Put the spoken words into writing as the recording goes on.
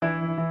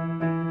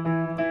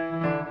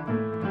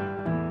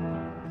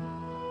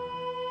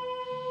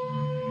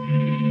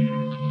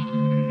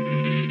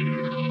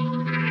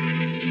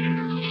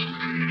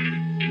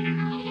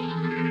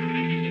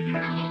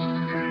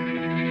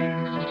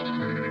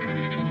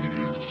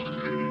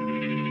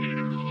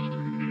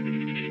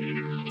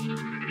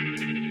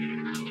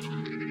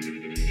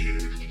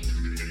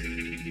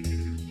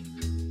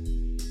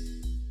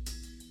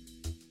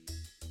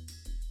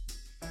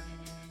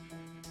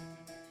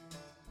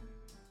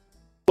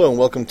Hello and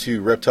welcome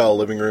to Reptile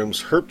Living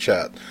Room's Herp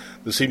Chat.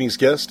 This evening's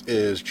guest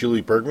is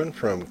Julie Bergman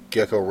from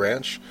Gecko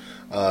Ranch.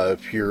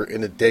 If you're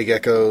into day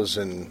geckos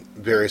and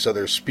various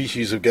other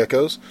species of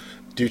geckos,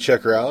 do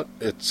check her out.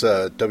 It's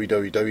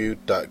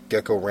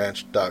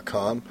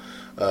www.geckoranch.com.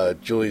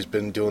 Julie's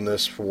been doing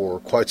this for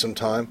quite some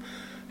time,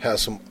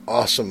 has some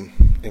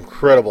awesome,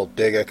 incredible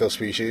day gecko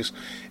species,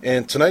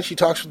 and tonight she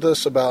talks with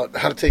us about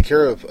how to take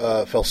care of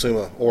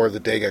Phelsuma, or the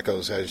day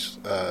geckos as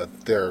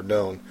they're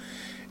known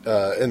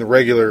in the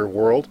regular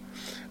world.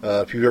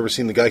 If you've ever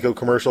seen the Geico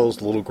commercials,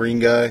 the little green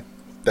guy,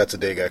 that's a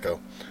day gecko.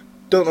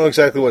 Don't know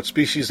exactly what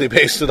species they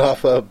based it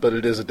off of, but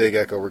it is a day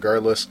gecko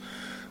regardless.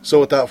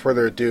 So without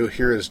further ado,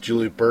 here is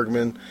Julie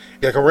Bergman,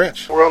 Gecko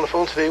Ranch. We're on the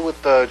phone today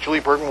with Julie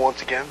Bergman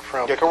once again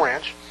from Gecko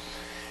Ranch.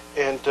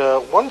 And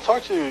wanted to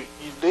talk to you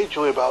today,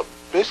 Julie, about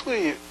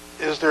basically,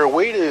 is there a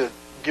way to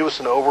give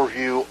us an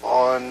overview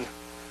on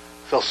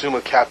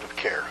Phelsuma captive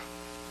care?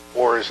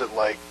 Or is it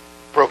like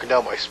broken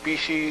down by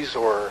species,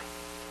 or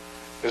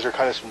is there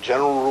kind of some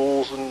general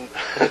rules to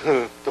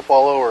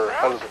follow, or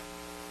how does it?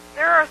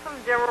 There are some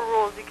general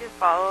rules you can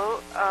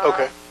follow.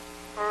 Okay.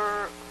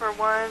 For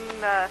one,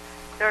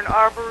 they're an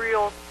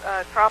arboreal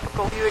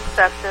tropical, few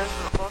exceptions.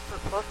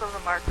 Most of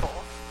them are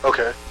cool.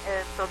 Okay.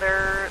 And so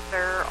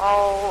they're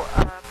all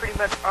pretty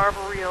much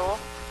arboreal.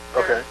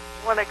 There's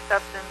one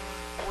exception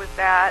with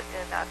that,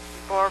 and that's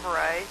the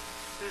Barbarii,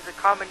 who's a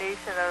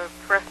combination of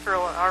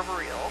terrestrial and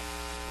arboreal.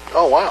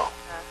 Oh, wow.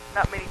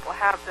 Not many people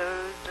have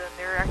those, and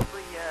they're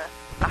actually a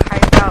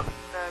hideout in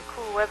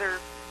cool weather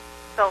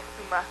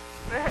Phelsuma.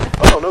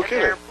 Oh, no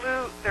kidding.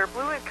 They're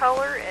blue in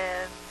color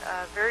and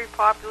very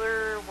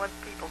popular once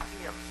people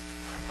see them.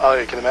 Oh,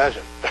 you can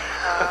imagine.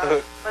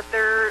 But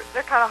they're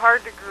kind of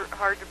hard to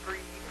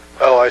breed.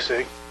 Oh, I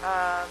see.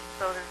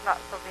 So there's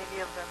not so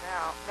many of them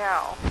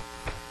now.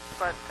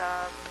 But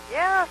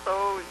yeah,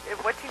 so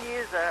what you need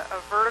is a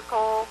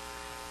vertical,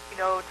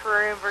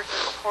 terrarium versus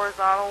a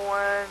horizontal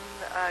one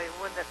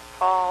that's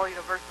tall,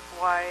 versus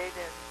wide,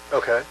 and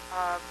okay.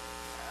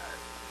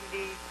 You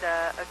need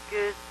a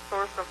good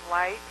source of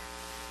light,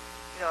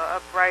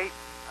 a bright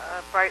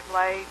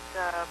light,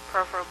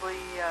 preferably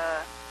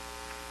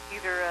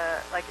either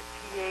like a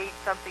T8,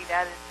 something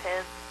that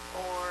intense,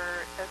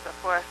 or as a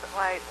fluorescent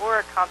light, or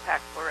a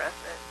compact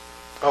fluorescent.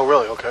 Oh,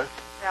 really? Okay.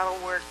 That'll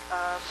work.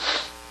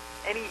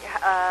 Any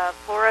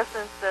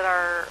fluorescents that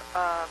are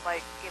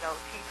like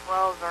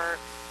T12s are,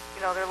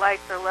 their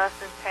lights are less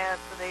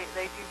intense, and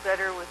they do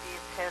better with the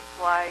intense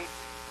light.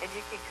 And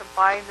you can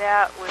combine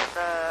that with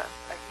a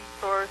heat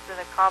source and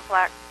a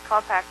compact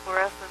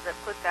fluorescent that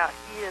puts out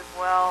heat as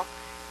well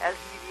as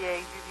UVA,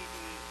 UVB.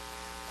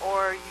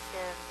 Or you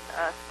can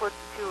split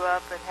the two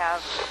up and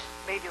have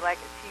maybe like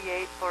a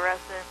T8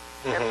 fluorescent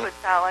that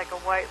puts out like a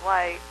white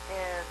light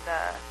and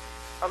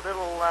a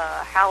little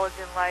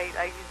halogen light.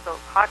 I use those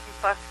hockey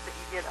pucks that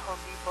you get at Home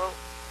Depot.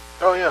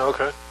 Oh, yeah,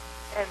 okay.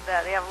 And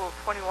they have a little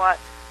 20-watt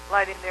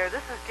light in there.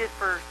 This is good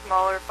for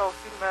smaller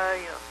Phelsuma,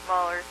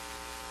 smaller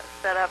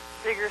setup,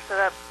 bigger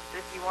setup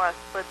if you want to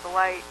split the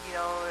light,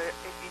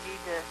 if you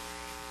need to,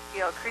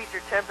 increase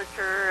your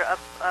temperature up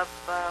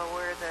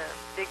where the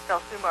big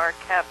Phelsuma are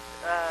kept,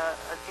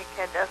 an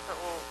incandescent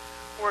will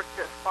work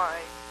just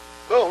fine.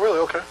 Oh, really?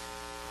 Okay.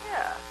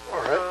 Yeah.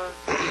 All right. So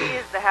the key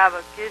is to have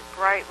a good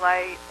bright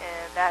light,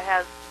 and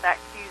that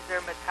cues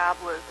their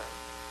metabolism.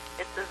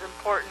 It's as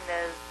important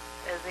as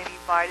any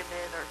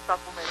vitamin or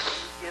supplement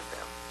you give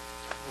them.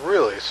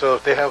 Really? So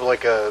if they have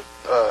like a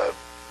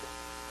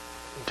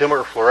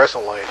dimmer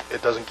fluorescent light,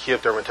 it doesn't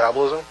keep their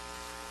metabolism?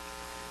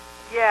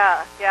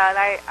 Yeah, and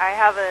I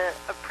have a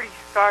pretty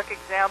stark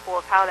example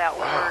of how that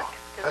worked,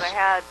 because I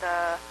had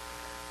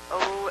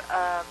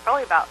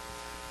probably about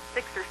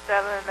 6 or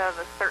 7 of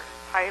a certain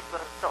type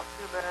of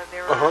Phelsuma.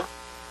 They were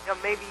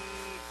maybe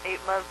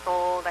 8 months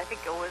old. I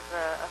think it was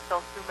a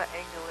Phelsuma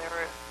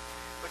angularis,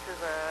 which is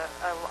a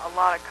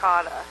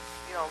loticata,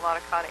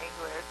 loticata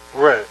angularis.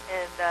 Right.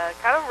 And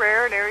kind of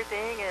rare and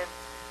everything, and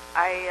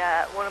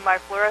one of my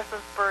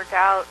fluorescents burnt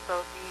out,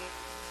 so being,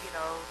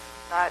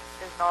 not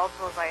as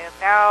knowledgeable as I am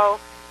now,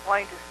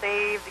 wanting to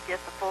save to get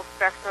the full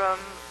spectrum.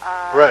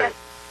 Right.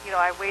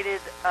 I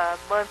waited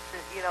months,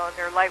 and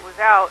their light was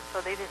out, so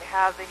they didn't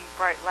have any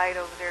bright light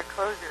over their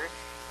enclosure.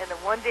 And then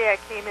one day I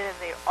came in and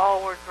they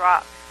all were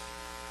dropped.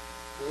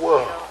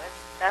 Whoa. And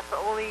that's the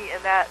only,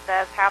 and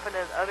that's happened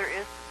in other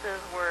instances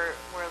where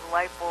the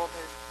light bulb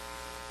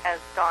has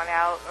gone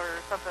out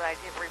or something. I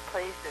didn't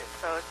replace it.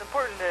 So it's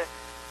important to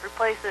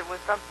replace it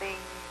with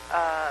something,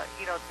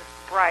 just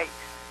bright.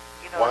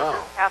 It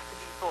doesn't have to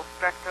be full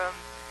spectrum,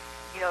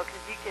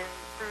 because you can,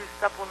 through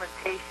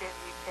supplementation,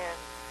 you can,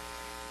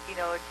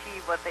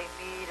 achieve what they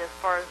need as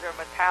far as their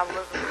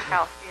metabolism of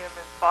calcium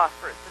and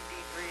phosphorus and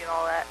D3 and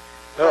all that.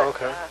 Oh,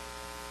 okay.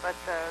 But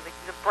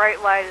the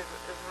bright light is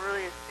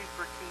really a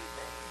super key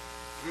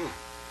thing.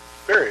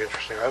 Very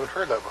interesting. I haven't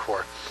heard that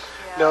before.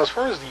 Yeah. Now, as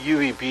far as the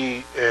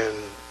UVB and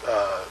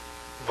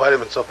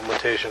vitamin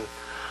supplementation,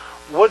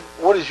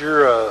 what is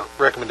your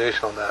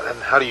recommendation on that,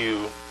 and how do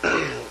you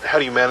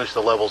manage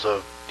the levels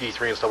of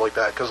D3 and stuff like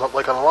that? Because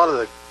like on a lot of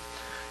the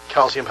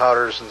calcium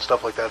powders and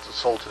stuff like that that's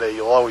sold today,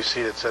 you'll always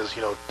see that says,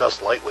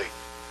 dust lightly.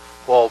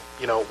 Well,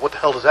 what the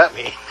hell does that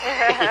mean?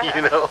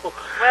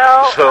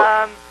 Well, So,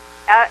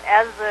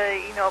 as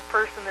a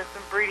person that's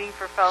been breeding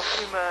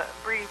Phelsuma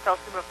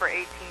for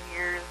 18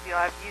 years,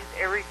 I've used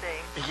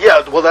everything.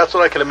 yeah, well, that's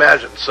what I can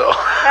imagine. So,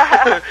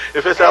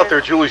 if it's out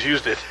there, Julie's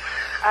used it.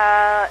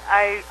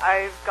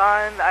 I've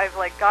gone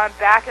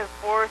back and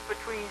forth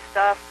between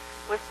stuff.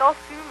 With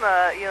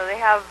Phelsuma, they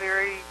have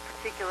very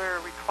particular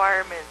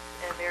requirements,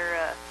 and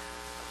they're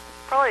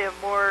probably a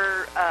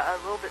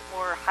little bit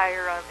more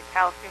higher on the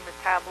calcium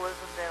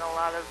metabolism than a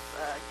lot of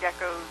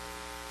geckos,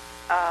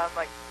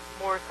 like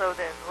more so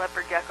than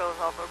leopard geckos.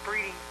 Although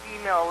breeding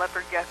female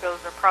leopard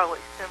geckos are probably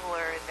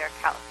similar in their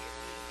calcium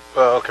needs.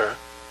 Oh, okay.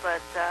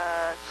 But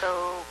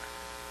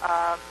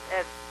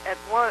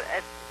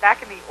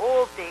back in the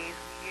old days,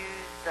 we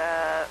used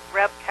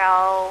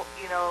Repcal,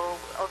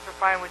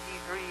 ultrafine with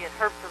D3 and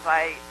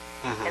Herptovite,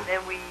 and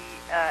then we,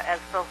 as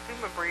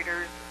Phelsuma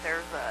breeders,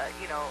 there's a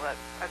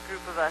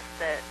group of us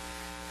that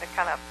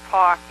kind of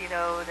talk,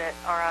 that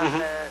are on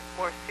the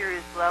more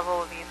serious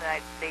level in the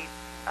United States,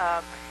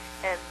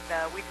 and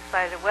we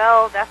decided,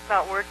 well, that's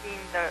not working.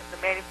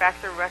 The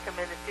manufacturer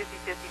recommended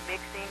 50-50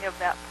 mixing of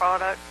that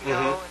product,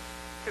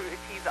 to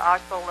achieve the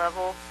optimal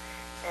level.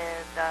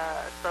 And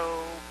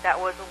so that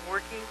wasn't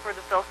working for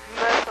the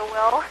Phelsuma so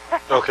well.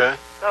 Okay.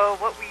 So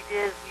what we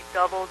did is we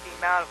doubled the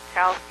amount of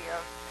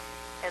calcium,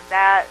 and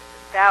that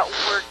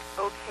worked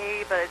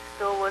okay, but it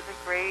still wasn't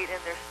great.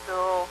 And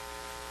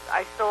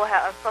I still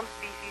have, on some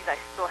species, I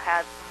still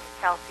had some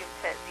calcium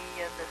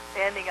tetany, and the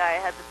standing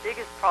eye had the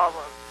biggest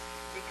problem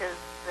because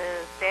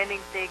the standing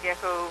day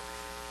gecko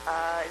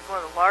is one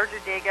of the larger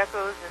day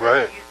geckos,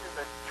 and it uses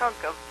a chunk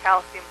of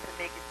calcium to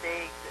make its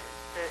eggs.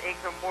 The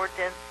eggs are more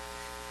dense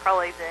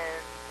probably than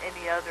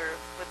any other,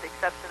 with the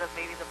exception of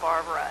maybe the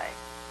Barberi.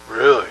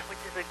 Really?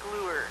 Which is a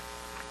gluer.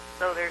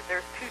 So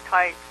there's two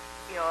types,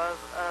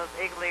 of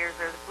egg layers.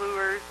 There's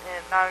gluers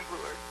and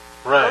non-gluers.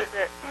 Right. Those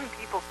that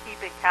people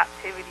keep in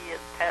captivity as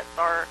pets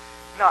are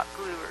not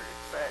gluers,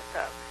 but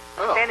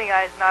standing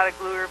eye is not a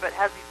gluer, but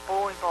has these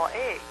bowling ball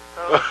eggs.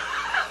 So,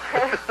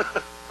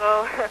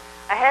 so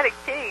I had a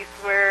case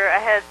where I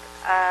had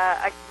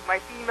my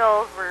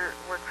females were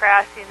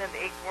crashing and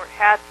the eggs weren't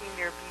hatching;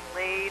 they were being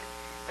laid.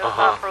 It's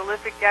not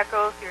prolific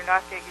gecko, so you're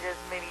not going to get as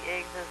many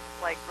eggs as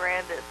like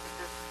Grandis. It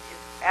just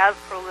is as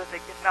prolific,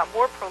 if not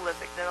more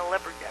prolific, than a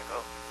leopard gecko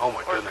or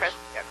a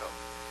crescent gecko.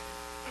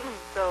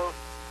 So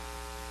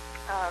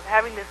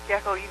having this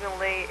gecko even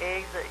lay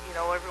eggs that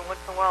every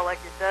once in a while, like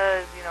it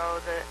does, the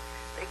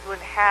eggs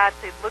wouldn't hatch.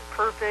 They'd look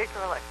perfect,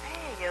 and I'm like,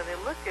 dang, they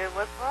look good.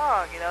 What's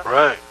wrong?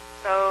 Right.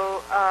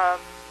 So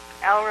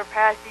Alan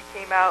Rapace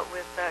came out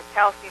with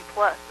Calcium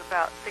Plus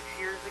about 6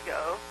 years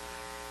ago.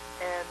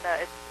 And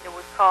it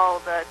was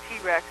called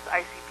T-Rex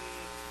ICP,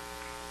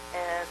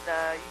 and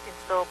you can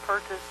still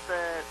purchase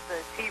the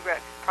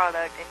T-Rex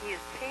product. And he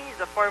has changed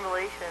the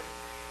formulation,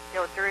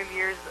 during the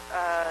years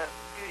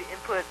due to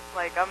input.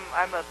 Like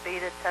I'm a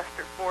beta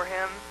tester for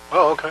him.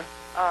 Oh, okay.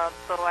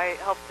 So I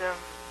helped him.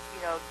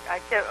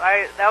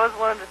 That was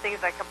one of the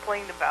things I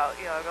complained about.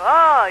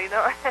 I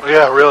go,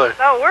 Yeah, really. It's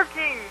not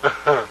working.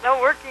 It's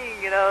not working.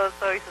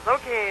 So he says,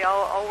 okay,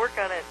 I'll work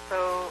on it.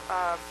 So.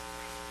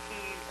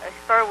 I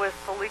started with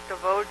Felicta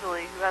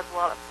Vogeli, who has a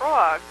lot of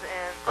frogs,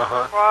 and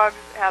frogs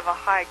have a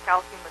high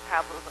calcium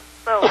metabolism.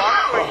 So, long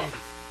story,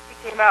 he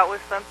came out with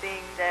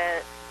something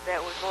that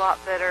was a lot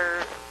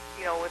better,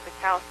 with the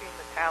calcium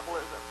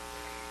metabolism.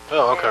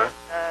 Oh, okay.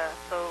 And,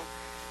 so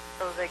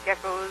the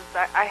geckos,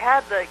 I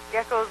had the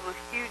geckos with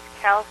huge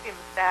calcium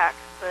stacks,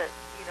 but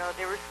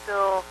they were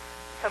still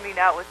coming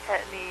out with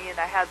tetany, and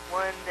I had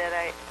one that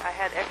I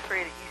had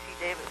X-rayed at UC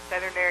Davis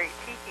Veterinary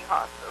Teaching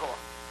Hospital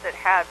that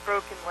had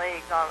broken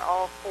legs on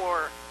all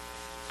four.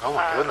 Oh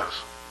my goodness.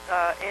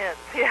 Ends,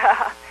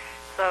 yeah.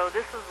 So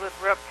this is with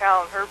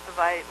Repcal and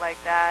Herptovite like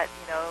that,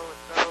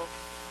 So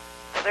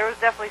there was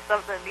definitely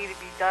something that needed to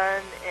be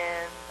done,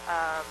 and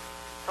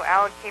so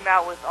Alan came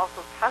out with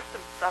also custom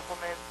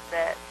supplements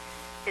that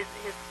his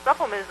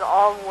supplement is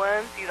all in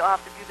one, so you don't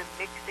have to do the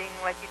mixing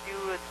like you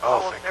do with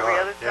almost every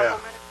other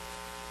supplement.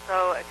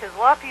 So, because a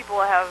lot of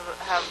people have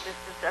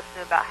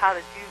misconception about how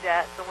to do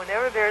that. So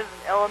whenever there's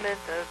an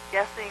element of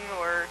guessing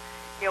or,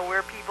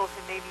 where people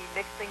can maybe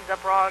mix things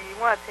up wrong, you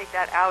want to take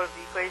that out of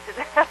the equation.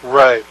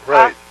 Right.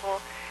 Possible,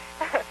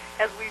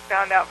 as we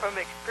found out from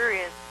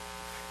experience.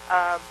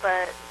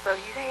 But so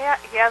he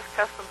has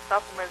custom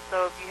supplements.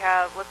 So if you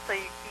have, let's say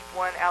you keep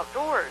one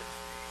outdoors,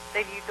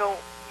 then you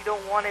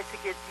don't want it to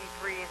get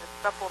D3 in the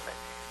supplement.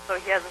 So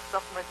he has a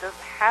supplement that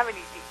doesn't have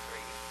any D3.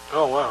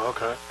 Oh, wow,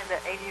 okay.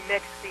 And you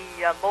mix the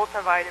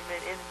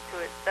multivitamin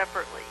into it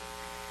separately.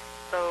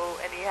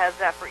 So, and he has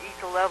that for each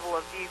level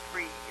of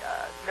D3,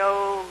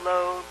 no,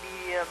 low,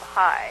 medium,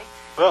 high.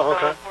 Oh,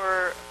 okay.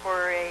 So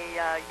for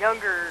a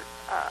younger,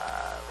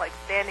 like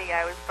standing,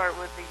 I would start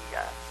with the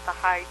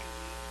high D.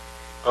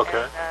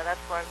 Okay. And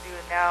that's what I'm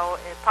doing now.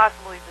 And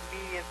possibly the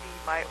medium D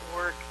might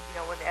work,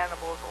 when the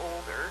animal is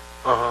older.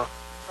 Uh-huh.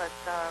 But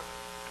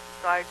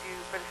So I do,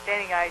 for the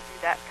standing eye, I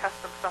do that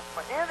custom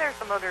supplement. And there's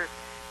some other,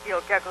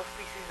 gecko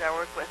species I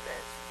work with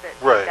that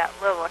Right. need that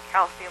level of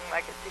calcium,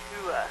 like a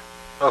Tahua.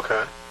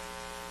 Okay.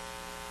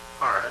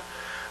 All right.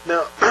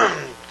 Now,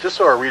 just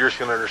so our readers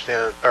can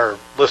understand, or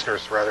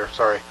listeners rather,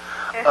 sorry,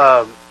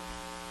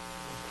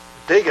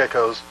 day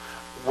geckos,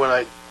 when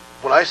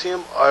I see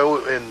them,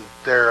 and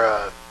they're,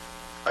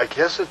 I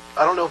guess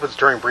I don't know if it's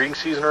during breeding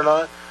season or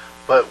not,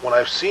 but when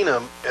I've seen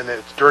them and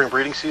it's during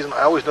breeding season,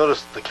 I always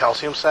notice the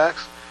calcium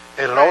sacs,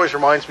 and it always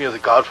reminds me of The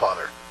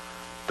Godfather,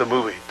 the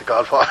movie, The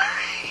Godfather,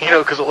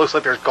 because it looks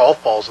like there's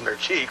golf balls in their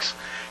cheeks.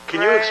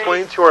 Can you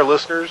explain to our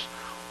listeners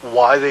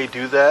why they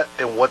do that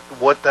and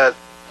what that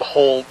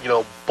whole,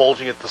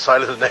 bulging at the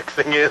side of the neck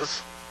thing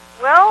is?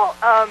 Well,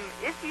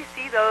 if you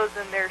see those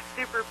and they're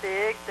super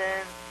big,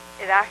 then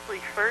it actually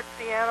hurts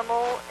the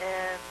animal,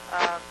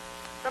 and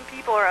some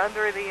people are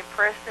under the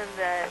impression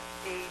that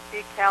a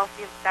big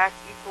calcium sac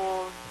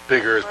equals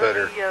bigger is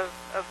better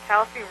of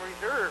calcium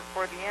reserve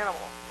for the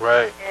animal.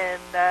 Right.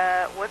 And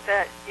what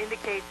that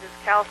indicates is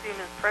calcium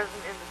is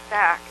present in the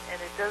sac,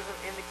 and it doesn't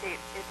indicate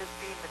if it's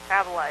being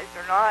metabolized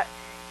or not.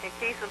 And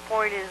case in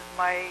point is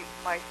my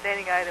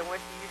standing eye that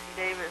went to UC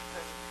Davis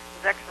and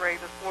was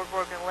x-rayed with 4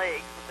 broken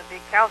legs with a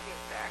big calcium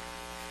sac.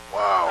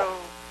 Wow.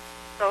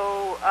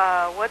 So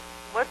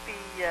what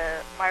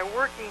my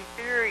working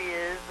theory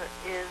is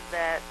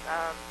that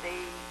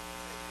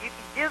you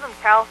can give them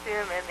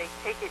calcium and they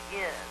take it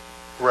in,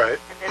 right,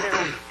 and then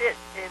it'll fit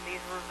in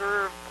these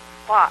reserved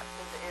spots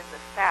in the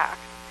sac.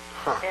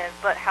 Huh.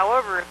 But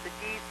however, if the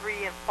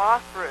D3 and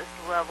phosphorus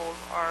levels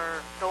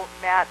don't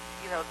match,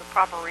 the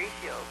proper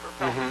ratio for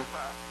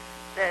Phelsuma,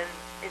 then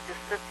it just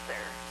sits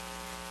there,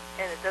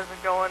 and it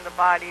doesn't go in the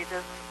body. It's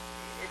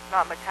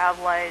not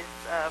metabolized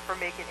for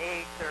making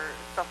eggs or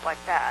stuff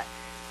like that.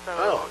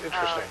 So,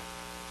 interesting.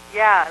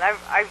 Yeah, and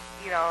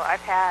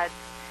I've had,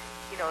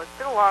 it's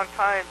been a long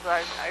time, so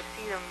I've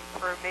seen them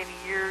for many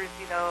years.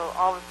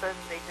 All of a sudden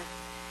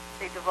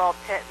they develop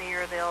tetany,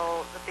 or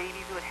the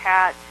babies would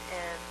hatch,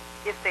 and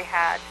if they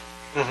hatch,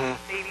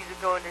 babies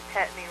would go into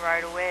tetany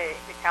right away,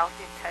 the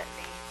calcium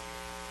tetany,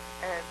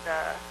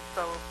 and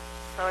so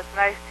it's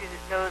nice to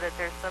know that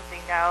there's something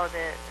now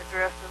that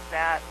addresses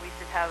that. We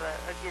should have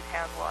a good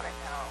handle on it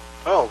now.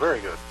 Oh,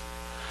 very good.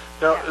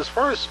 Now, as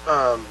far as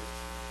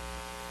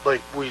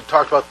like we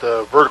talked about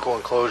the vertical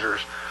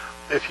enclosures,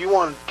 if you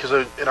want,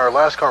 because in our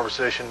last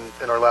conversation,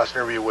 in our last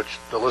interview, which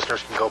the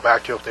listeners can go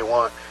back to if they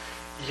want,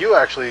 you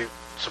actually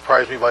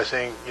surprised me by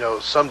saying,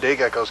 some day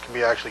geckos can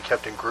be actually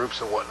kept in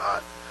groups and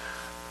whatnot.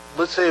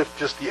 Let's say if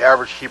just the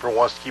average keeper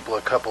wants to keep a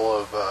couple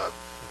of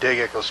day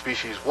gecko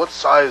species, what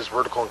size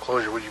vertical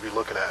enclosure would you be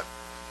looking at?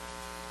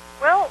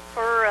 Well,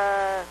 for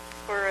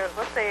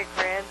let's say a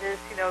Grandis,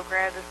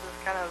 Grandis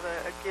is kind of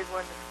a good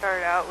one to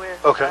start out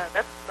with. Okay.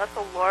 That's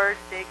a large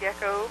day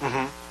gecko,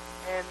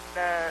 and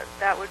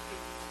that would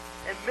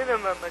be a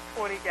minimum a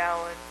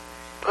 20-gallon.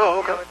 Oh,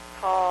 okay. It's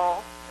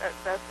tall.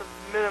 That's the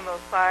minimum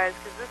size,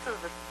 because this is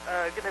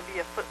going to be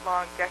a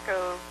foot-long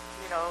gecko,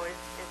 in a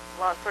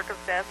lot of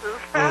circumstances.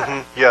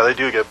 Yeah, they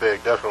do get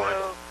big, definitely.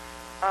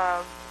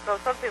 So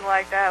something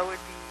like that would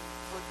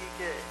be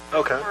good.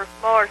 Okay. For a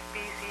smaller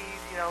species,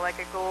 like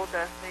a gold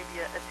dust, maybe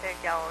a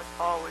 10-gallon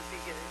tall would be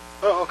good.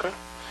 Oh, okay.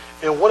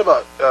 And what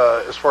about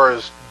as far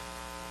as,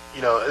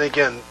 and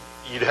again,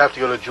 you'd have to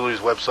go to Julie's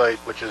website,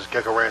 which is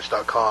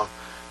geckoranch.com,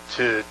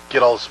 to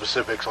get all the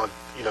specifics on,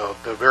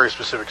 the very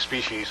specific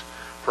species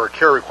for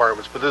care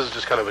requirements, but this is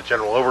just kind of a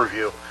general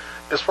overview.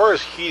 As far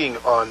as heating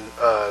on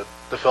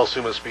the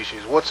Phelsuma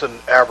species, what's an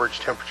average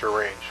temperature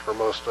range for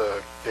most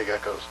day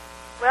geckos?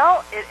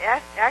 Well, it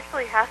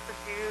actually has to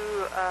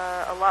do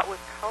a lot with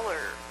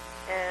color.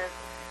 And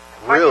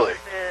really?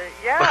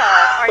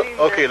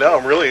 Okay, now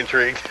I'm really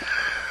intrigued.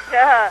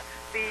 Yeah,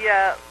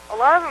 a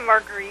lot of them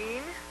are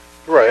green.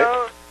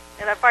 Right.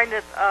 And I find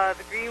that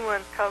the green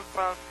ones come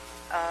from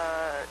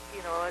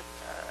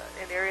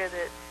an area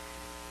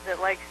that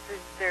likes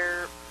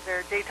their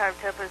daytime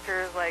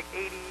temperatures like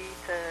 80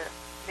 to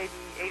maybe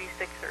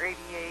 86 or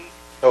 88.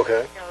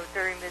 Okay.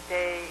 During the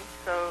day.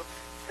 So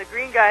the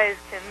green guys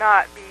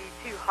cannot be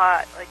too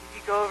hot. Like if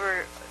you go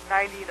over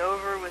 90 and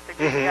over with the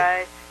green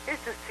guy,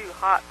 it's just too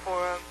hot for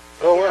them.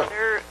 Oh, wow.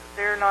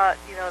 They're not,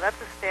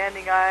 that's a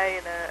standing eye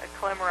and a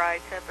clemmer eye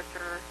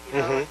temperature.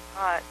 It's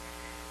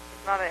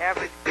not an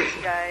average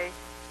green guy,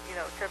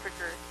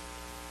 temperature.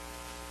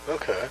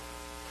 Okay.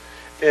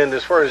 And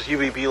as far as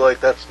UVB light,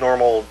 that's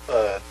normal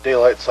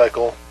daylight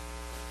cycle?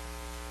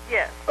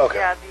 Yes. Okay.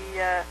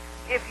 Yeah,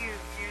 if you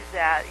use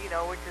that,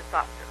 which is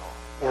optional.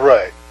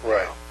 Right.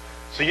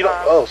 So you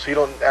don't. So you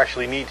don't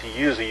actually need to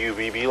use a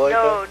UVB light.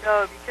 No,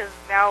 because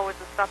now with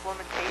the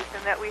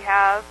supplementation that we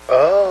have,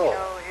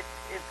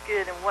 it's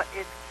good, and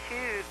it's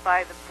cued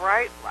by the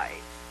bright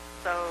light.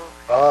 So.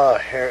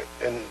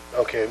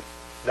 Okay,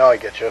 now I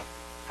get you.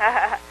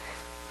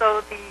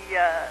 So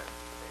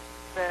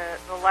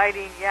the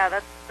lighting,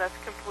 that's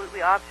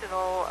completely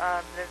optional.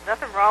 There's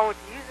nothing wrong with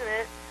using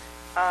it.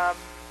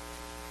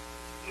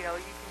 You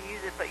can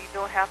use it, but you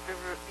don't have to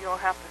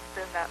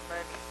spend that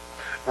money.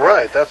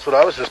 Right, that's what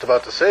I was just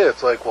about to say.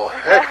 It's like, well,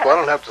 heck, if I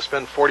don't have to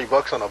spend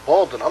 $40 on a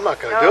bulb, then I'm not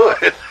going to No.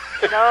 do it.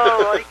 No,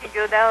 well, you can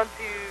go down to,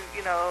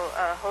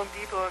 Home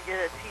Depot and get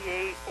a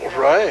T8,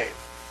 Right.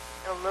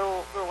 a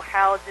little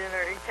halogen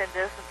or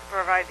incandescent to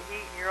provide the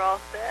heat, and you're all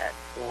set.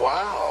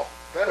 Wow,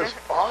 that is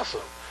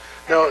awesome.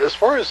 Now, as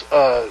far as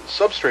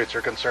substrates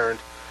are concerned,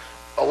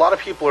 a lot of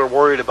people are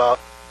worried about,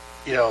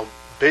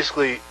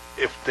 basically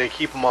if they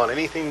keep them on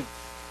anything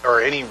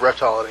or any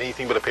reptile on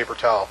anything but a paper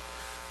towel,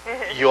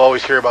 you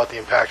always hear about the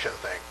impaction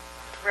thing.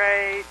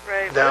 Right.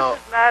 Now, But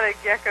this is not a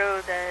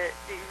gecko that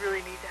you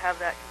really need to have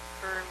that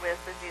concern with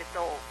in the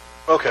adult.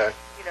 Okay.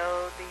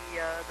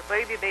 The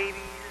baby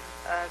babies,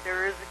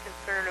 there is a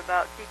concern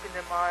about keeping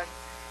them on,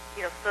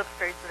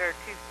 substrates that are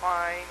too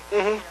fine,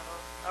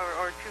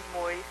 or too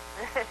moist,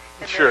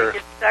 and Sure. then it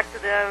gets stuck to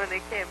them and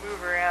they can't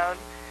move around.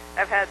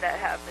 I've had that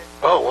happen.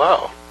 Oh,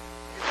 wow.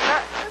 It's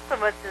not so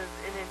much as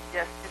an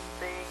ingestion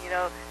thing,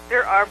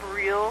 they're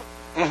arboreal,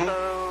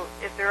 so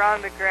if they're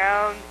on the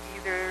ground,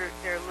 either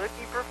they're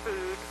looking for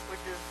food,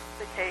 which is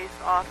the case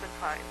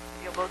oftentimes,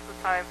 most of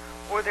the time,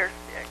 or they're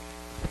sick.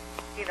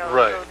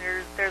 Right. So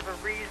there's a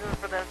reason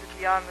for them to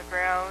be on the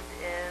ground,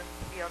 and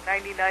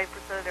 99%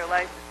 of their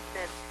life is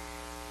spent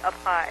up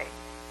high.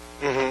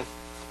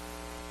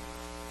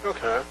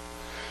 Okay.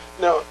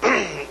 Now,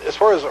 as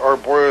far as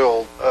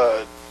arboreal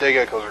day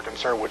geckos are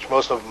concerned, which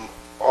most of them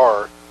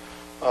are,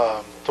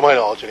 to my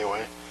knowledge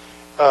anyway,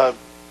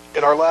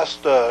 in our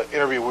last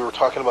interview we were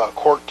talking about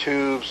cork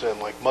tubes and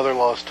like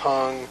mother-in-law's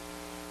tongue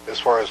as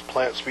far as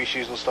plant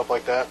species and stuff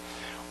like that.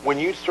 When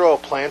you throw a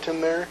plant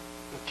in there,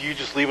 do you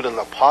just leave it in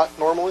the pot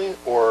normally,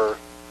 or?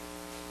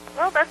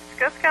 Well, that's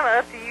kind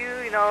of up to you,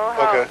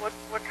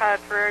 what kind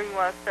of terrarium you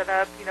want to set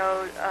up.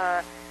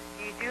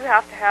 You do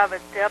have to have a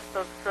depth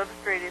of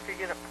substrate if you're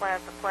going to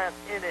plant the plants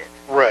in it.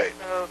 Right.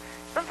 So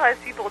sometimes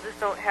people just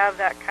don't have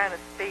that kind of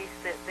space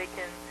that they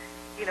can,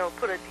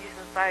 put a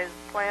decent-sized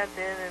plant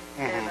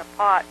in a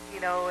pot,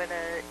 and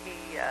a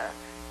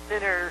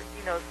thinner,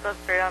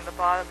 substrate on the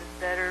bottom is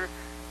better.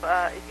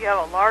 If you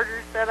have a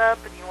larger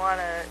setup and you want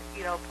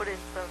to, put in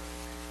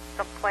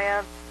some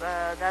plants,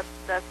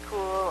 that's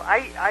cool.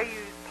 I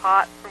use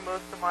pots for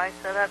most of my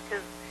setup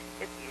because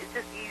it's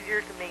just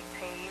easier to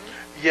maintain.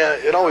 Yeah,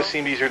 it always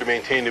seemed easier to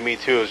maintain to me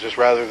too. Is just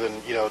rather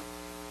than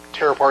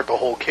tear apart the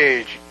whole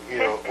cage,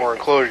 or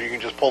enclosure, you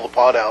can just pull the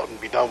pot out and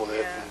be done with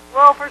it. Yeah.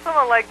 Well, for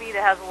someone like me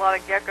that has a lot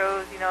of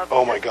geckos,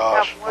 Oh my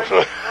gosh.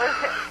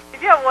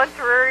 If you have one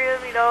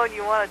terrarium, and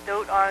you want to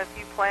dote on a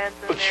few plants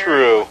in there,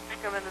 True.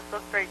 Stick them in the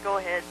substrate, go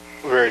ahead.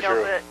 Very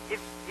true. But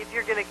if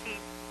you're going to keep,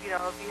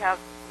 if you have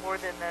more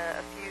than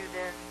a few,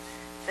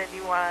 then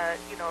you want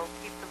to,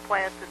 keep the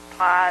plants in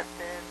pots,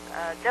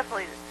 and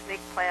definitely the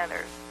snake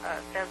planters.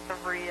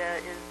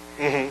 Sansevieria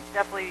is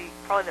definitely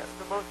probably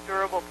the most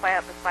durable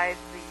plant besides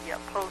the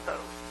pothos.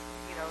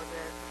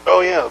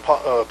 Oh yeah,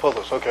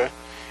 pothos. Okay.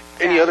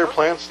 Any Yeah, other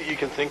plants that you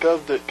can think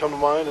of that come to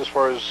mind as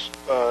far as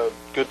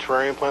good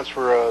terrarium plants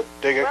for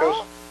day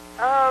geckos?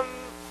 Well,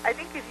 I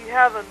think if you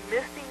have a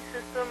misting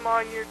system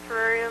on your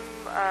terrarium,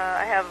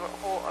 I have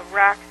a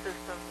rack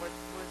system with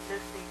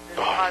misting that's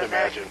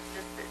automatically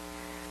misted,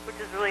 which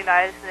is really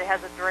nice. And it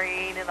has a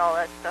drain and all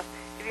that stuff.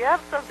 If you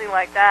have something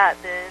like that,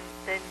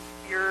 then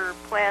your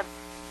plants,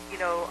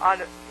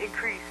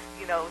 increase,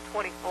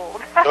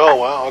 20-fold. Oh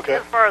wow, okay.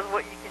 As far as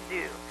what you can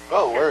do.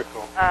 Oh, very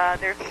cool.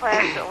 There's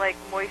plants that like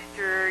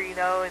moisture,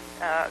 and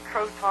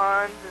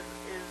crotons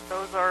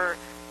those are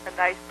a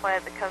nice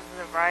plant that comes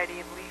in a variety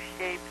of leaf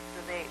shapes,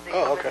 and they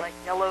come in like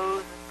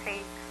yellows and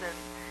pinks, and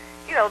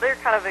they're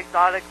kind of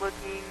exotic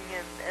looking,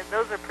 and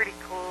those are pretty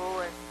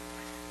cool. And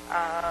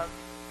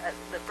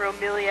the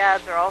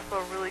bromeliads are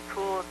also really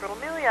cool.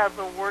 Bromeliads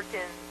will work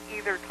in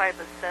either type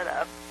of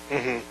setup.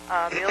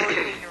 The only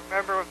thing to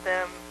remember with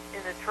them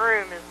in the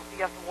terrarium is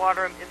you have to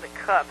water them in the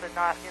cup and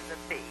not in the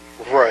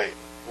vase. Right.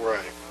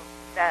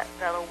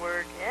 That'll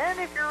work. And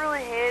if you're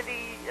really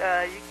handy,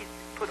 you can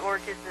put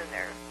orchids in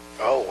there.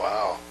 Oh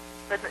wow.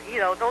 But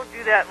don't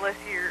do that unless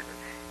you're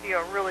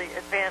really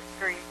advanced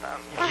green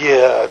thumb.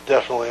 Yeah,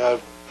 definitely.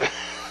 I've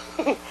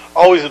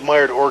always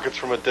admired orchids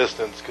from a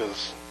distance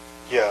because,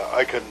 yeah,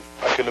 I couldn't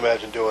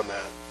imagine doing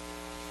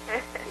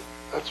that.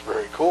 That's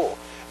very cool.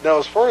 Now,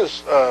 as far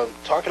as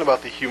talking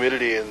about the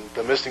humidity and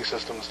the misting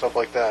system and stuff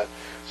like that,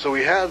 so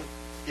we have,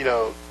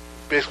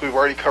 basically we've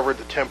already covered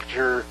the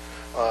temperature,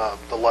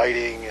 the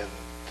lighting, and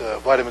the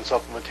vitamin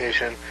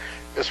supplementation.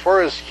 As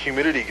far as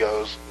humidity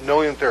goes,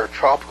 knowing that there are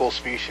tropical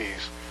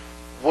species,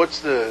 what's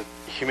the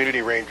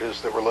humidity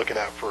ranges that we're looking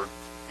at for,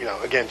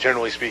 again,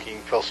 generally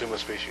speaking, Phelsuma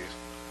species?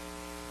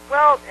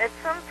 Well, at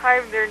some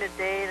time during the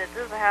day, and it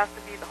doesn't have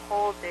to be the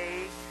whole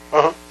day,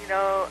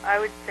 I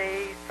would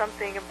say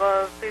something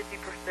above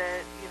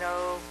 50%,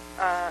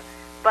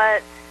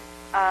 but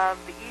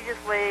the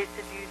easiest way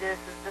to do this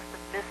is just to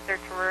mist their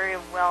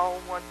terrarium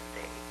well once a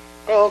day.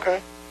 Oh,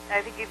 okay.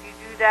 I think if you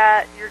do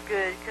that, you're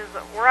good, because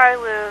where I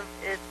live,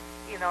 it's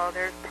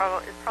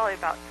probably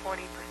about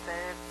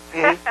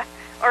 20%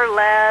 or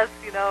less,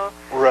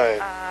 Right.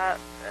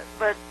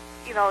 But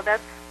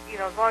that's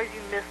as long as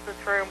you mist the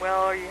terrarium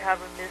well, or you have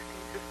a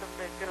misting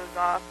goes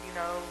off.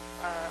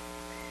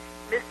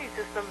 Misting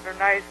systems are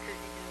nice because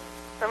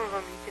some of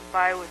them you can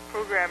buy with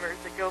programmers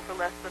that go for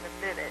less than a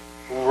minute.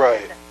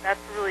 Right. And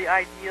that's really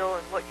ideal,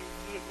 and what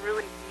you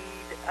really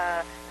need.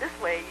 This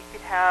way, you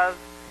could have,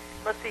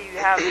 let's say you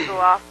have to go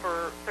off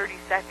for 30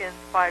 seconds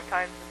 5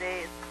 times a day.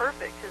 It's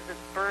perfect because it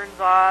burns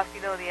off.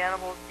 The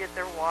animals get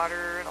their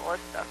water and all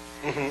this stuff.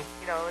 Mm-hmm.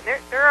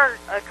 And there are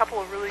a couple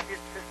of really good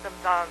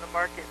systems out on the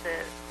market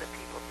that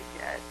people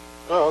could get.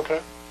 Oh,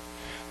 okay.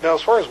 Now,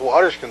 as far as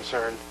water's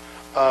concerned,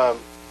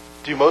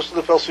 do most of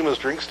the Phelsumas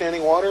drink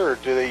standing water, or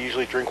do they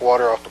usually drink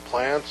water off the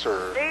plants,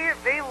 or?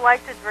 They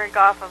like to drink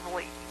off of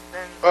leaves,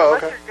 and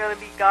unless they're going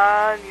to be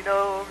gone,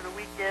 over the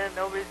weekend,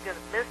 nobody's going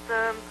to miss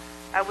them.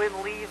 I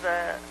wouldn't leave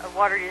a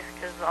water dish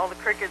because all the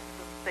crickets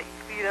that you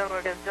feed them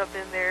are going to jump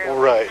in there. Well,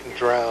 right, and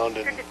drown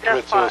and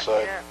commit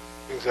suicide.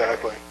 Yeah.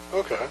 Exactly.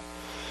 Okay.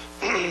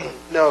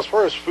 Now, as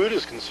far as food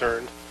is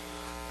concerned,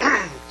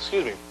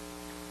 excuse me,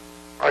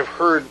 I've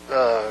heard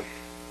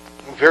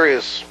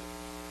various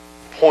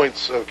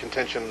points of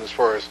contention as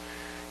far as,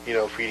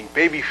 feeding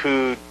baby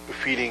food,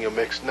 feeding a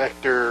mixed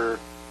nectar,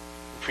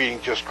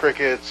 feeding just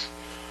crickets.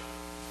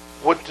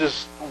 What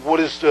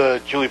is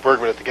Julie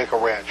Bergman at the Gecko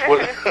Ranch?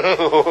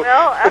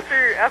 Well,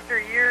 after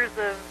years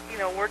of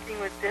working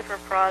with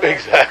different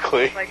products,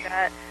 exactly, and like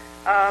that,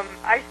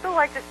 I still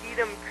like to feed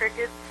them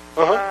crickets,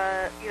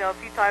 a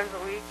few times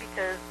a week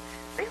because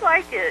they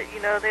like it.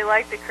 They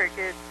like the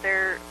crickets.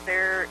 They're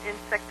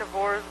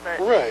insectivores, but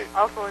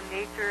also in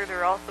nature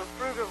they're also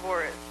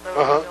frugivorous.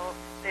 So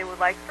they would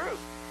like fruit.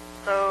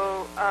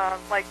 So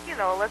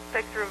let's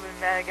picture them in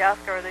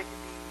Madagascar. They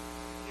could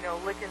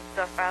be licking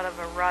stuff out of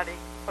a rotting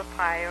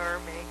papaya or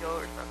mango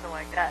or something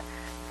like that.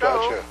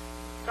 Gotcha.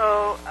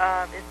 So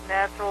it's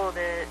natural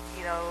that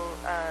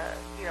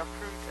a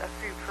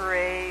fruit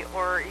puree,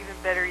 or even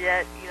better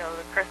yet,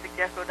 the crested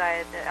gecko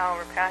diet that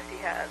Alan Rapace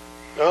has.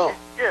 Oh.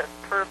 It's just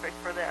perfect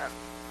for them.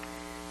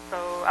 So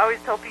I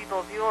always tell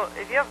people,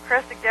 if you have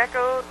crested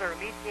geckos or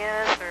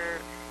Leachians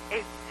or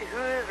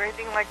Tahuas or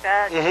anything like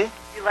that, if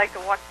you like to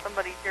watch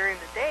somebody during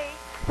the day,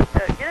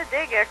 get a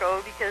day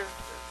gecko, because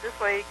this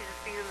way you can just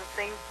feed them the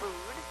same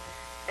food.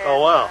 And, oh,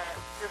 wow.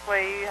 This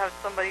way you have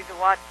somebody to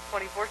watch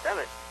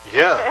 24/7.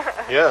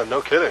 Yeah,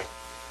 no kidding.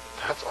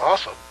 That's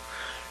awesome.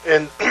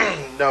 And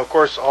now, of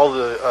course, all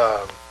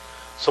the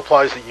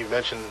supplies that you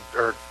mentioned,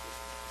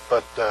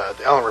 but the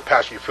Alan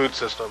Rapace food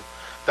system,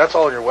 that's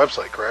all on your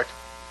website, correct?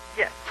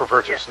 Yes. For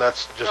purchase, yes. and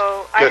that's just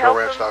so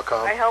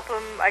geckoranch.com. I help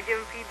them. I give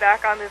them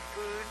feedback on this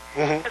food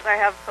because I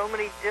have so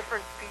many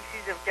different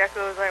species of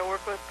geckos I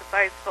work with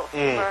besides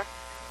Phelsuma.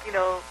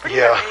 Pretty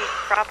much any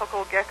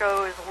tropical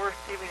gecko is worth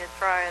giving a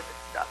try on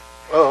this stuff.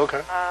 Oh,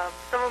 okay.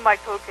 Some of my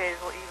tokays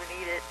will even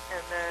eat it,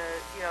 and the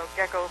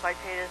gecko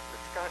vitatus, the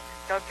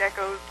skunk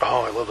geckos.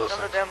 Oh, I love those Some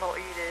things. of them will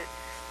eat it.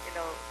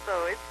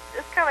 So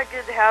it's kind of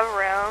good to have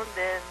around,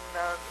 and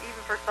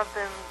even for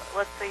something,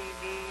 let's say you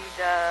need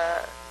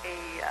a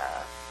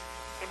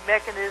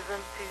mechanism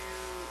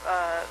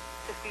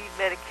to feed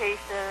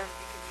medication,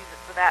 you can use it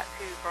for that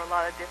too for a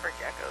lot of different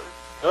geckos.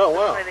 Oh,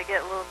 wow. This way they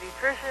get a little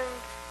nutrition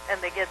and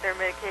they get their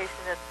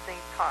medication at the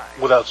same time.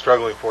 Without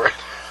struggling for it.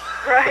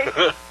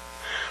 Right.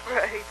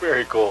 Right.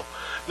 Very cool.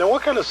 Now,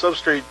 what kind of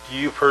substrate do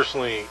you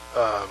personally,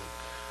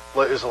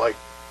 is it like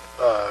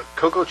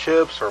cocoa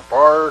chips or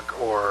bark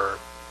or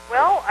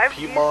I've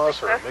peat used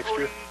moss or a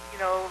successfully, mixture?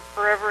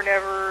 Forever and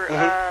ever,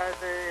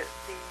 the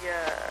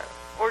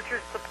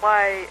Orchard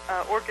Supply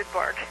orchid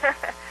bark.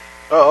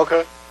 Oh,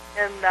 okay.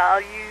 And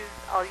I'll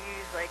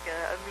use like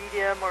a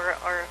medium or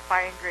a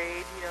fine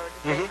grade,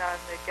 depending on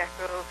the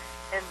gecko.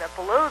 And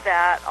below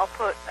that, I'll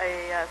put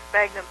a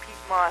sphagnum peat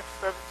moss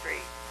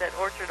substrate that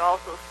Orchard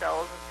also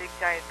sells in big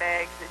giant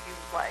bags if you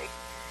would like.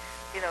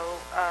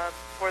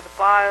 For the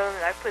bottom,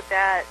 I put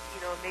that,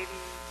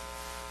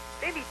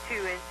 maybe 2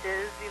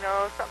 inches,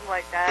 something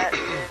like that,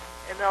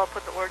 and then I'll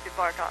put the orchid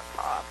bark on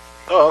top.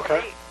 Oh,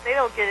 okay. They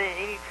don't get in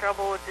any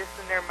trouble with this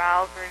in their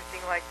mouths or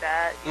anything like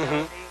that.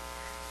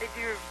 They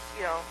do,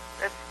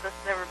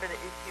 that's never been an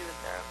issue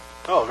with them.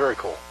 Oh, very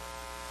cool.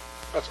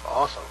 That's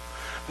awesome.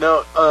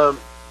 Now,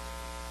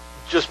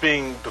 just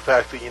being the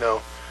fact that,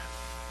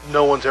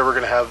 no one's ever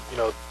going to have,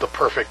 the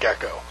perfect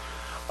gecko.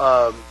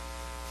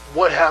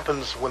 What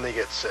happens when they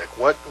get sick?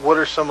 What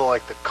are some of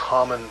like the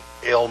common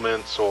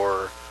ailments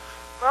or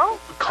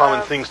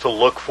common things to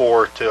look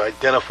for to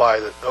identify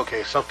that,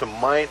 okay, something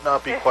might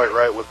not be quite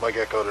right with my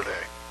gecko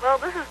today? Well,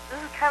 this is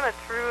kind of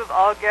true of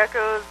all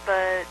geckos,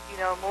 but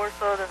more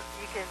so that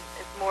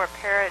it's more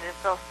apparent in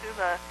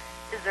Phelsuma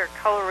is their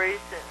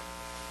coloration.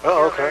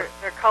 Oh, okay.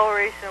 Their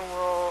coloration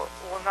will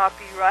not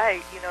be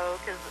right,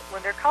 because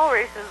when their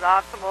coloration is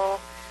optimal,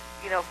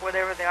 for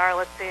whatever they are,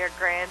 let's say a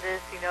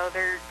grandis,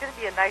 they're going to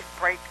be a nice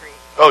bright green.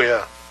 Oh,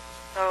 yeah.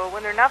 So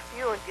when they're not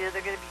feeling good,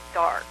 they're going to be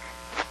dark.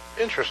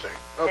 Interesting.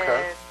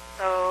 Okay. And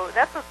so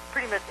that's with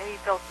pretty much any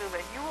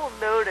Phelsuma. You will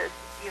notice,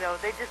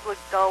 they just look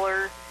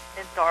duller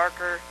and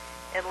darker,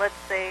 and let's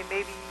say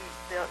maybe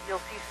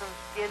you'll see some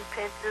skin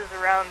pinches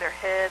around their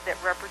head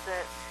that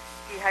represent,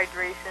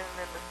 dehydration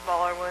in the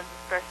smaller ones,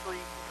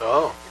 especially.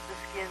 Oh. If the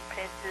skin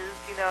pinches,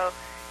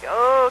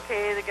 oh,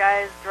 okay, the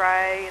guy is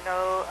dry,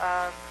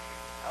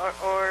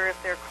 or if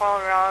they're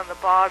crawling around on the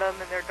bottom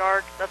and they're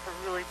dark, that's a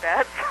really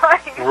bad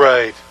sign.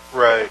 Right,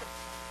 right.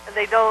 And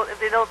if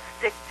they don't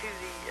stick to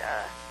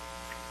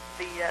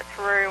the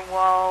terrarium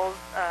walls,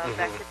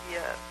 that could be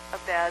a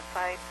bad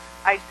sign.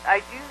 I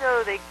do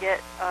know they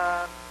get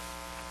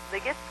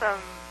some,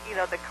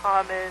 the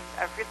common,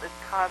 I forget the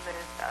common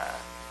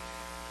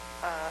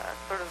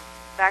sort of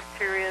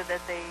bacteria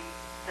that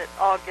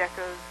all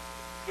geckos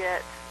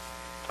get.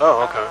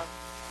 Oh, okay. I'm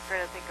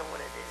trying to think of what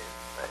it is,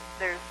 but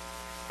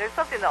there's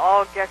something that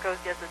all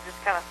geckos get that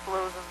just kind of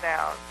slows them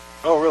down.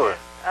 Oh, really?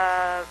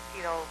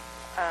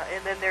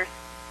 And then there's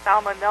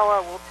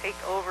salmonella will take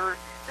over.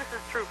 This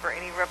is true for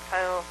any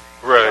reptile.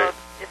 Right.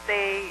 If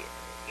they,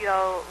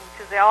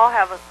 because they all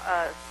have a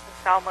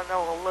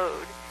salmonella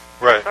load.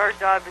 Right. It's our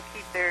job to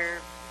keep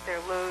their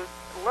load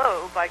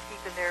low by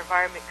keeping their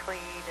environment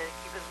clean and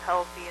keeping them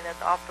healthy and at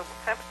the optimal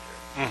temperature.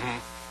 Mm-hmm.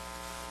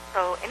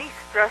 So any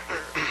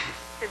stressor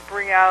can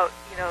bring out,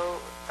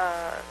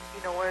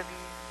 one of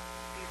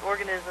these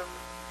organisms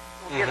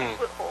will get a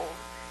foothold.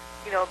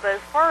 But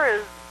as far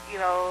as,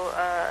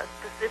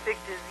 specific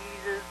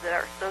diseases that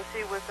are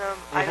associated with them,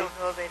 I don't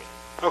know of any.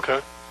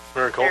 Okay.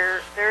 Very cool.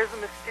 There's a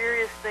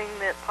mysterious thing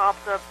that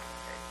pops up,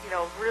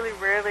 really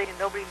rarely, and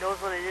nobody knows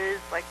what it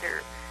is. Like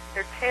their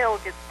tail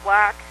gets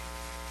black,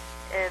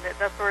 and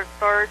that's where it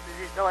starts.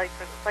 It's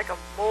like a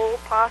mole,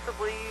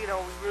 possibly.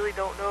 We really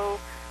don't know,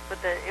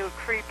 but that it would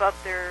creep up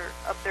their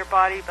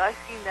body. But I've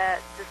seen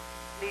that just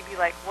maybe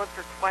like once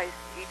or twice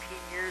in 18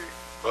 years.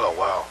 Oh,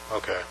 wow.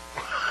 Okay.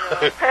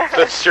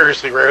 That's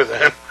seriously rare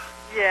then.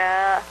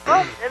 Yeah.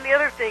 Well, and the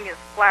other thing is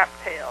flap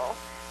tail,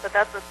 but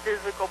that's a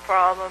physical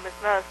problem.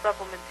 It's not a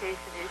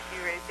supplementation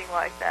issue or anything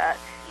like that.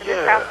 And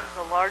this happens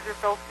to larger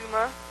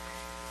Phelsuma.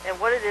 And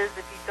what it is,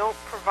 if you don't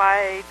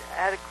provide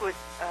adequate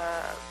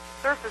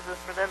surfaces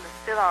for them to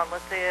sit on,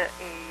 let's say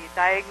a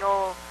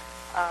diagonal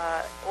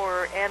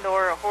or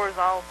a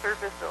horizontal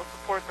surface that'll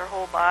support their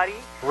whole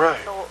body.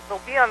 Right.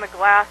 They'll be on the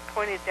glass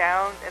pointed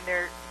down, and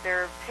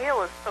their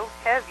tail is so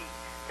heavy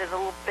that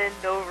it'll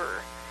bend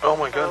over. Oh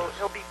my goodness.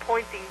 So it'll be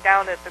pointing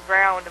down at the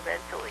ground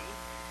eventually.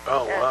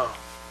 Oh, wow.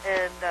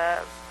 And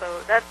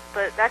but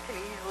that can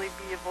easily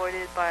be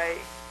avoided by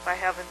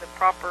having the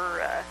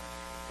proper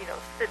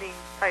sitting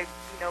type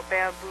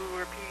bamboo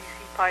or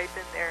PVC pipe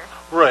in there.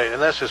 Right,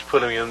 and that's just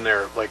putting in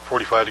there like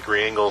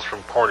 45-degree angles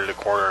from corner to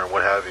corner and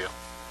what have you.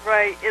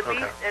 Right. At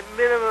least at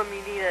minimum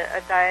you need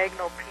a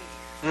diagonal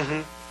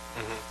piece.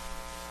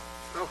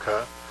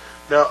 Okay.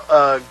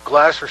 Now,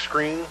 glass or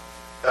screen?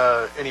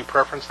 Any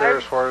preference there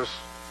as far as?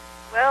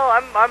 Well,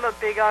 I'm a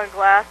big on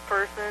glass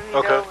person.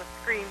 With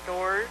screen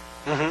doors.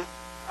 And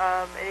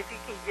if you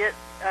can get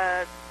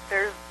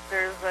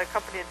there's a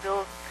company that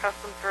builds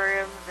custom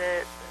terrariums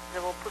that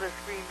will put a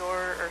screen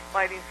door or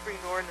sliding screen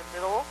door in the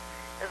middle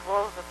as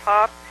well as the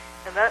top.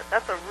 And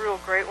that's a real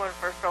great one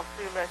for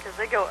Phelsuma because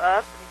they go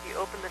up, and if you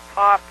open the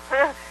top,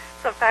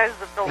 sometimes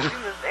the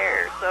Phelsuma's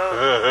there.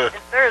 So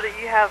it's there that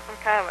you have some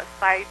kind of a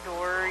side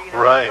door.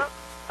 Right.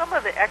 Some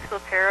of the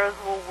Exoterras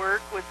will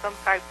work with some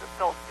types of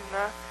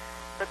Phelsuma,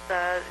 but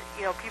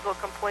people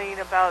complain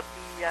about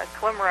the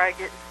Clemeri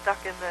getting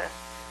stuck in the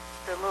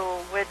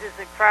little wedges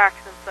and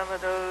cracks in some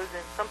of those,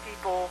 and some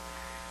people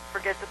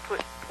forget to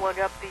plug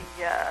up the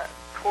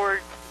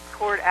cord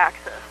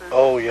accesses.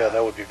 Oh yeah,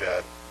 that would be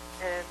bad.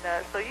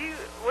 And so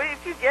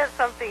if you get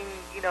something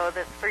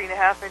that's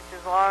 3.5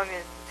 inches long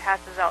and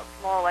hatches out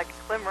small like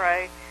a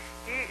Clemeri,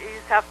 you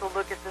just have to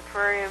look at the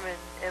terrarium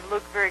and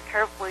look very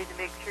carefully to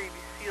make sure you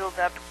sealed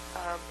up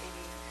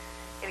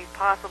any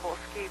possible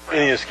escape routes.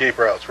 Any escape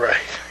routes, right?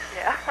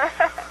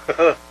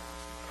 Yeah.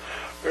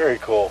 Very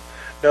cool.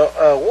 Now,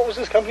 what was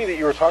this company that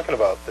you were talking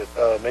about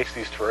that makes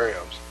these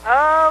terrariums?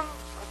 Let's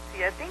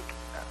see. I think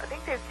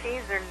they've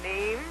changed their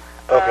name.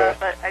 Okay.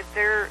 But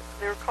they're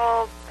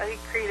called, I think,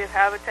 Creative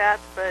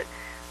Habitats. But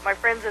my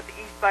friends at the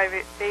East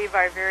Bay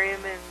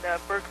Vivarium in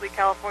Berkeley,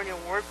 California,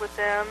 work with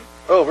them.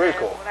 Oh, very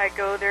cool. When I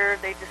go there,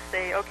 they just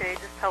say, okay,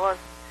 just tell us,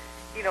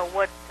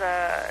 what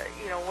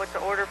to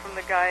order from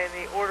the guy, and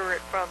they order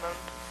it from him.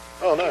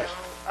 Oh, nice.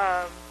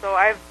 So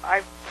I've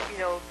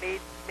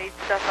made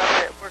stuff up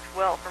that works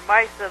well for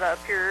my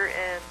setup here,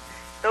 and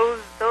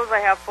those I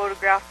have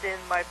photographed in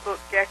my book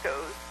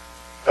Geckos.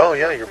 Oh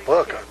yeah, your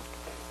book.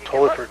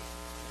 Totally.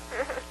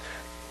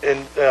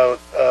 And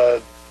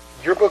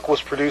your book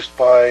was produced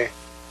by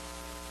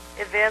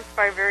Advanced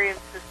Vivarium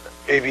Systems.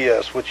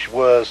 AVS, which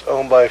was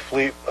owned by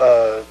Philippe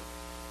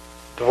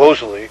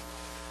Devogely,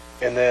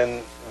 and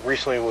then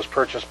recently was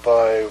purchased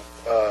by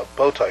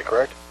Bowtie,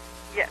 correct?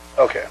 Yes.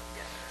 Okay.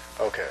 Yes.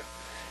 Okay.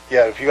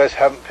 Yeah, if you guys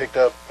haven't picked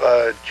up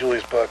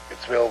Julie's book,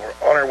 it's available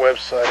on our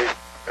website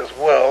as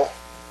well.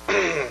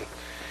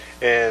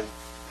 And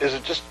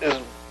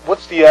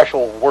what's the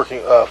actual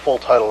working full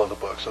title of the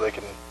book, so they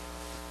can?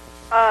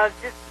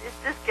 It's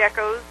just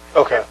Geckos.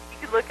 Okay. You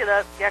can look it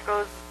up.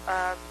 Geckos.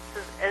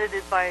 This is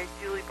edited by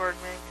Julie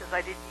Bergman because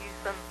I did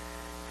use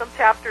some some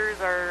chapters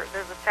are,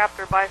 there's a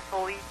chapter by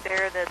Philippe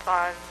there that's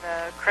on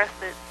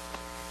crested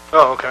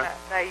Oh, okay. that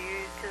I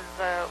use, because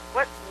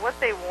what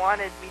they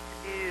wanted me to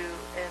do,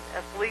 and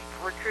Philippe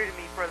recruited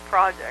me for the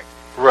project,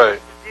 Right.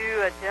 to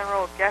do a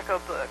general gecko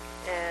book,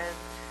 and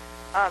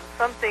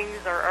some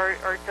things are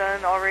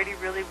done already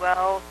really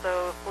well,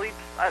 so Philippe,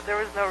 there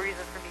was no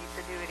reason for me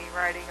to do any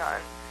writing on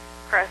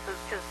cresses,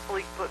 because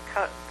Philippe's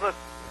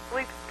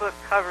book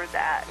covered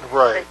that.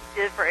 Right. That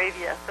he did for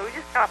AVS, so we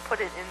just kind of put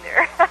it in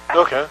there.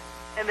 Okay.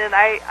 And then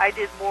I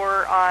did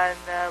more on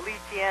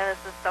Leachianus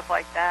and stuff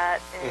like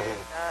that, and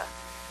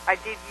I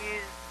did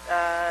use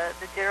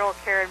the general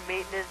care and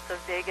maintenance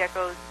of day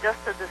geckos, just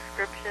the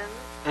descriptions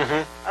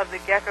of the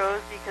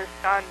geckos, because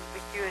Sean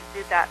McEwen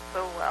did that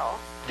so well.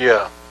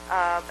 Yeah.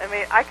 I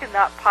mean, I could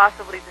not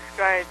possibly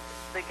describe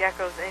the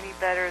geckos any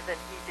better than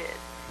he did.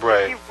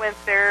 Right. He went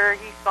there,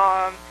 he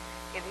saw them,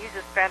 and he's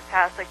just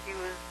fantastic. He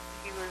was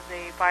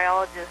a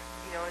biologist,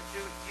 you know, a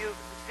zoo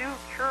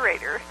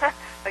curator.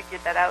 If I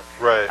get that out.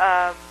 Right.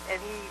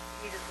 And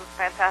he just was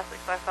fantastic,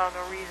 so I saw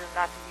no reason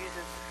not to use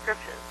his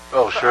descriptions.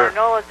 Oh, So sure. our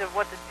knowledge of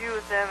what to do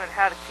with them and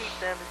how to keep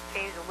them has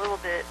changed a little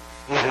bit.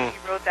 He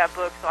wrote that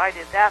book, so I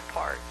did that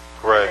part.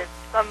 Right.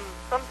 And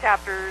some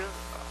chapters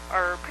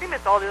are, pretty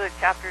much all the other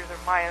chapters are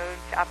my own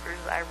chapters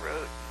that I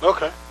wrote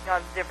Okay.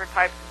 on different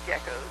types of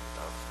geckos.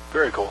 So.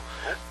 Very cool.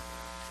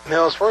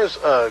 Now, as far as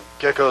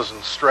geckos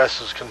and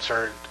stress is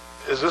concerned,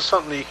 is this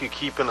something that you could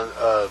keep in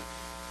a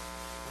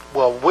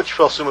well, which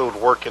Phelsuma would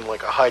work in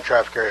like a high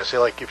traffic area? Say,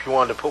 like if you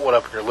wanted to put one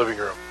up in your living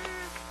room.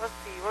 Let's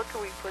see, what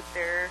can we put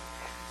there?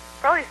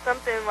 Probably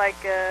something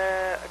like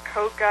a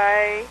coke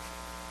eye,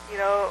 you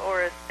know,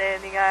 or a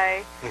standing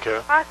eye. Okay.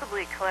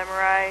 Possibly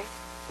Clemeri.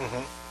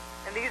 And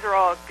these are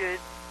all good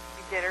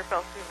beginner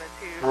Phelsuma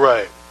too.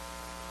 Right.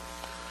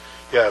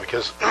 Yeah,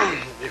 because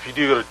if you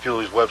do go to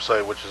Julie's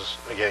website, which is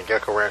again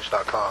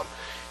geckoranch.com,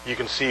 you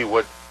can see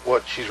what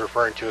she's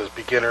referring to as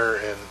beginner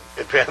and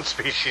advanced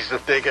species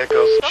of day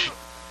geckos.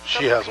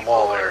 She has them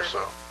all there,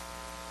 so.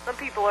 Some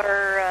people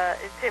are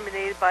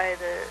intimidated by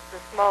the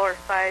smaller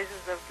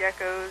sizes of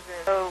geckos,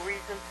 and no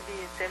reason to be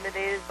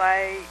intimidated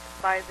by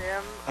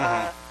them.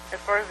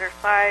 As far as their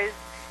size,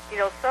 you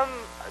know, some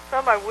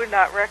I would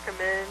not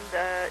recommend,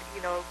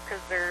 you know,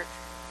 because they're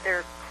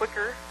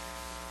quicker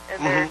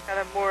and they're kind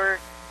of more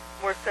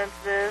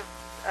sensitive,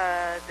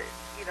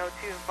 you know,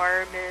 to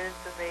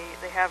environments, and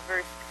they have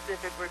very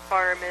specific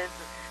requirements.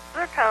 So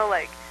they're kind of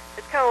like,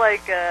 it's kind of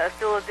like a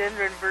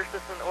philodendron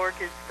versus an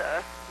orchid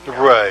stuff. You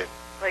know? Right.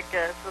 Like,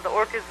 so the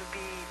orchids would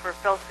be, for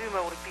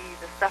Phelsuma, would be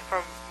the stuff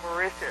from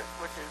Mauritius,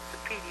 which is the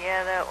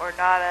Pediana,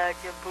 Ornata,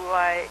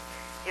 Gimbui.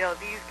 You know,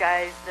 these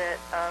guys that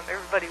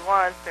everybody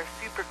wants. They're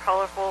super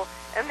colorful,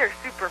 and they're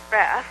super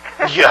fast.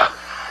 Yeah,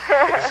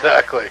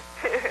 exactly.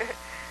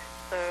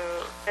 So,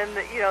 and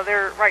you know,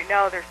 right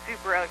now they're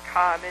super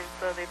uncommon,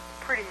 so they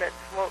pretty much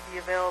won't be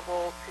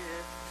available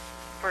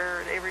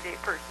for the everyday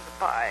person to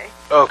buy.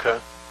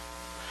 Okay.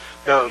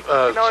 Now, you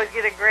can always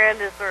get a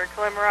Grandis or a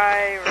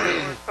Clemeri or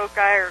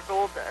Kokai or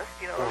Gold Dust.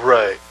 You know,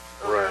 right,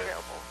 those are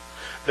available.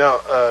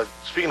 Now,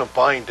 speaking of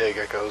buying day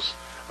geckos,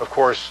 of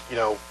course, you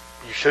know,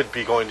 you should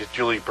be going to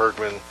Julie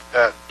Bergman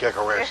at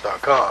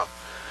geckoranch.com.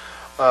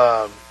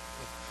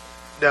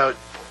 Now,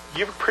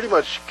 you pretty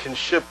much can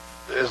ship,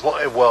 as long,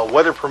 well,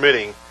 weather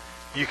permitting,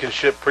 you can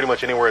ship pretty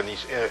much anywhere in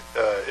these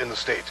in the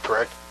States,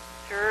 correct?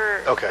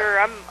 Sure. Okay. Sure.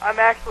 I'm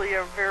actually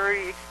a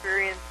very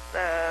experienced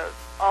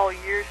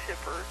all-year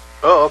shipper.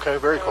 Oh, okay,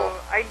 very cool.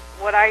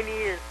 What I need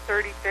is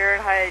 30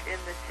 Fahrenheit in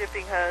the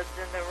shipping hubs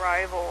in the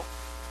arrival,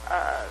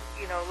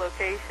 you know,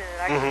 location,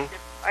 and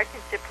I can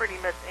ship pretty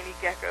much any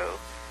gecko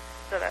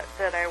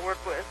that I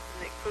work with,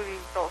 including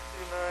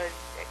Phelsuma and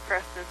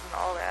crested and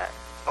all that.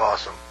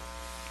 Awesome.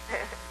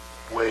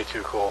 Way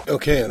too cool.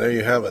 Okay, and there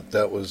you have it.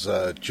 That was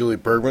Julie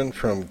Bergman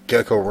from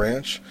Gecko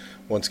Ranch.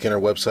 Once again, our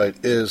website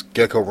is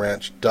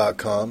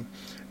geckoranch.com.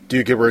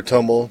 Do give her a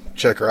tumble.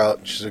 Check her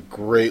out. She's a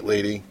great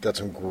lady. Got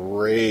some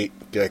great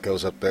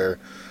geckos up there,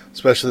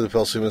 especially the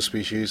Phelsuma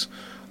species.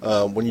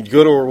 When you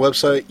go to her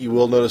website, you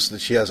will notice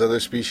that she has other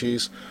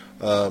species.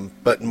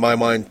 But in my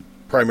mind,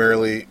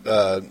 primarily,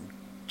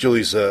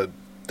 Julie's the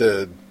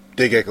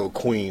day gecko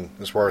queen,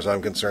 as far as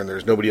I'm concerned.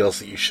 There's nobody else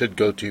that you should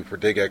go to for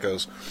day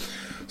geckos.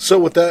 So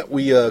with that,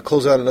 we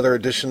close out another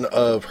edition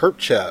of Herp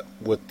Chat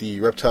with the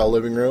Reptile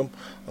Living Room.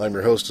 I'm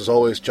your host, as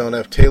always, John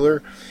F.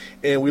 Taylor,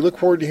 and we look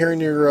forward to hearing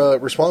your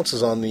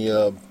responses on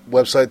the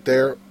website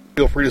there.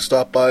 Feel free to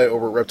stop by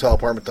over at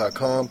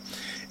reptileapartment.com,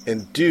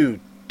 and do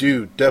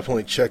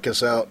definitely check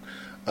us out.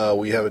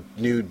 We have a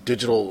new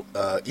digital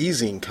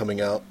e-zine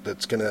coming out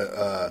that's going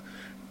to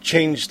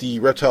change the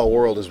reptile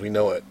world as we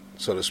know it,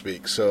 so to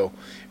speak. So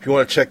if you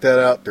want to check that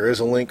out, there is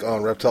a link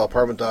on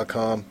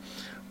reptileapartment.com.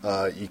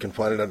 You can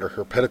find it under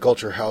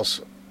Herpeticulture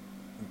House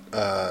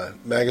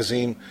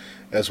magazine,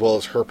 as well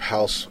as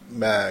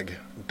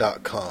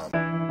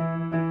herpHouseMag.com.